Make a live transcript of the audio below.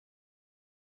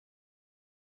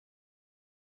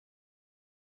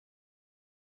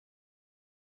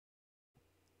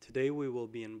Today we will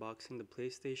be unboxing the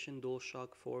PlayStation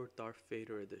Dualshock 4 Darth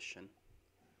Vader edition.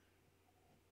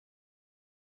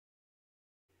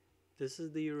 This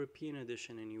is the European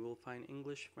edition and you will find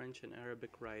English, French and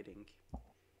Arabic writing.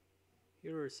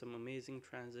 Here are some amazing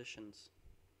transitions.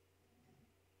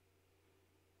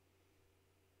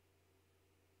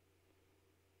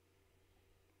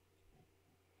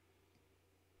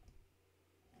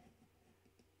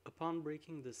 Upon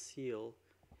breaking the seal,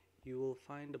 you will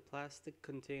find a plastic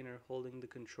container holding the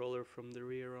controller from the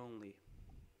rear only.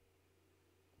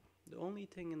 The only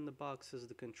thing in the box is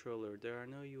the controller. There are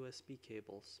no USB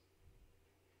cables.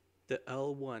 The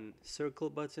L1, circle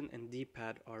button and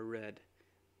D-pad are red.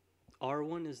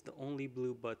 R1 is the only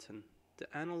blue button.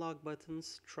 The analog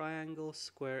buttons, triangle,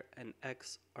 square and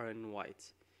X are in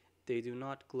white. They do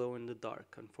not glow in the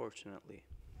dark, unfortunately.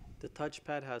 The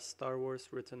touchpad has Star Wars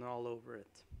written all over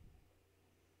it.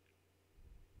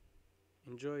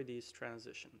 Enjoy these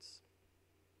transitions.